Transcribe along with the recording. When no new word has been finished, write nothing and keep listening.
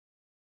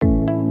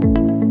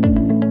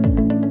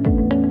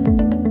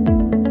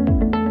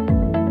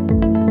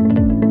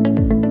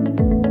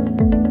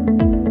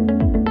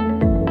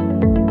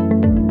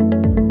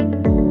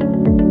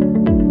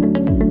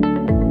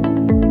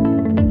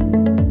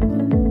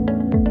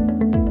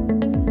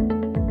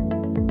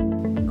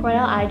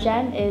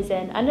iGEM is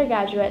an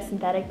undergraduate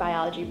synthetic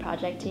biology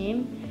project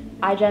team.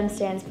 iGEM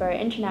stands for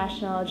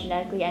International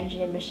Genetically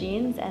Engineered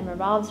Machines and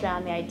revolves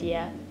around the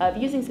idea of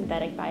using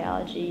synthetic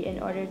biology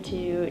in order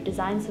to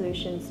design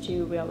solutions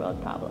to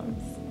real-world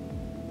problems.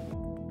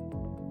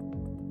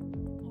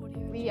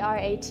 We are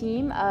a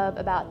team of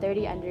about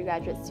 30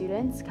 undergraduate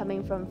students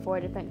coming from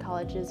 4 different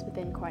colleges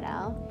within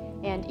Cornell,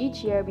 and each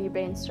year we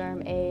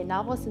brainstorm a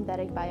novel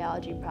synthetic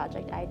biology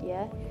project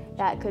idea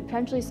that could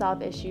potentially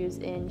solve issues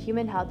in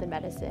human health and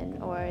medicine,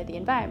 or the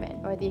environment,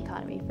 or the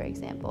economy, for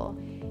example.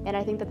 And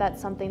I think that that's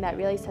something that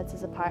really sets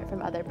us apart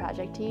from other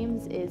project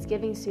teams, is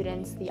giving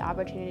students the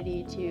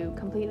opportunity to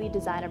completely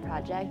design a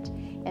project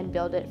and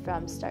build it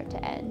from start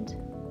to end.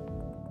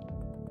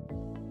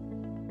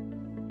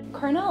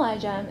 Cornell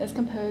iGEM is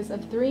composed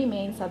of 3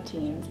 main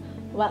sub-teams: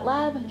 Wet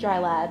Lab, Dry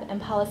Lab, and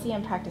Policy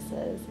and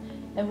Practices.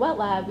 In Wet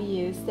Lab, we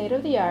use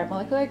state-of-the-art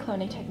molecular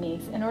cloning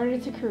techniques in order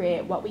to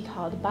create what we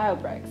called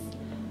biobricks.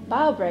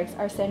 Biobricks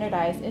are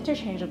standardized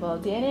interchangeable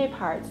DNA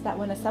parts that,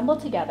 when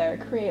assembled together,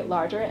 create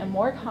larger and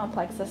more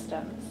complex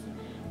systems.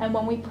 And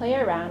when we play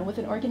around with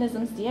an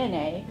organism's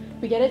DNA,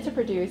 we get it to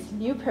produce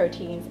new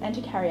proteins and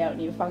to carry out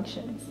new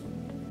functions.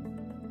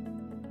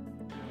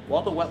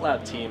 While the Wet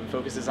Lab team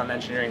focuses on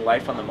engineering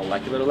life on the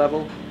molecular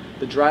level,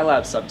 the Dry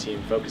Lab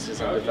sub-team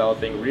focuses on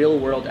developing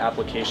real-world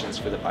applications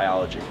for the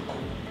biology.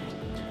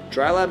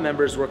 Dry Lab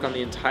members work on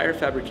the entire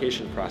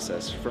fabrication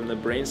process, from the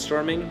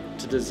brainstorming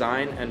to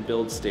design and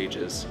build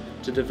stages,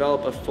 to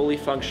develop a fully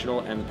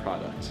functional end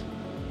product.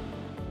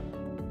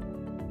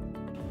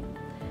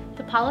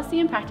 The Policy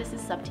and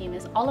Practices sub-team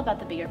is all about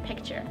the bigger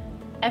picture.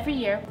 Every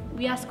year,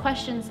 we ask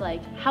questions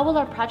like, how will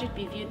our project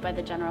be viewed by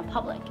the general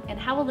public, and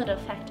how will it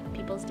affect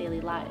people's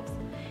daily lives?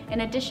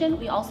 In addition,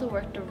 we also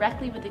work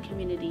directly with the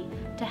community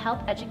to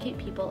help educate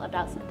people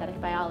about synthetic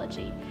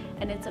biology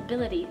and its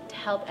ability to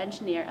help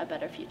engineer a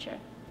better future.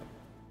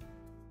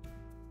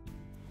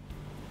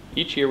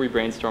 Each year we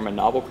brainstorm a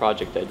novel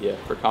project idea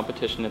for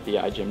competition at the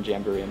iGEM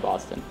Jamboree in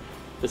Boston.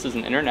 This is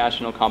an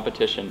international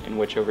competition in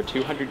which over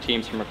 200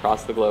 teams from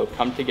across the globe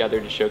come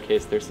together to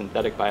showcase their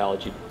synthetic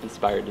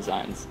biology-inspired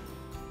designs.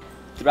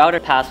 Throughout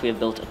our past, we have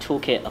built a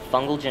toolkit of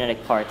fungal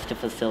genetic parts to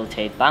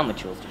facilitate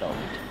biomaterials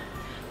development.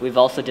 We've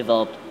also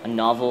developed a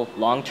novel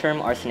long-term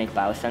arsenic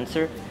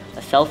biosensor,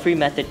 a cell-free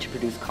method to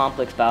produce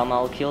complex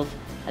biomolecules,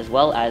 as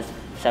well as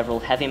several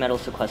heavy metal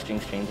sequestering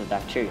strains of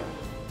bacteria.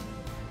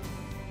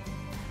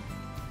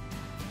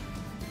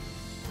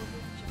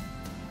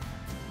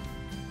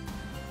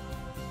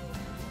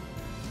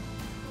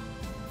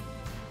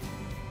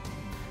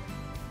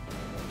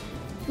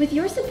 With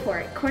your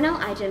support, Cornell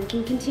iGEM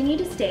can continue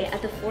to stay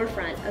at the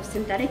forefront of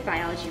synthetic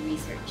biology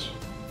research.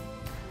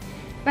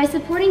 By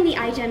supporting the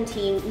iGEM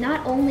team,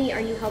 not only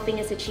are you helping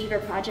us achieve our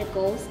project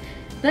goals,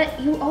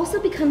 but you also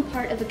become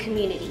part of a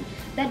community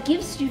that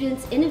gives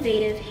students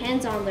innovative,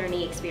 hands-on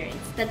learning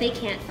experience that they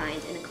can't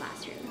find in a classroom.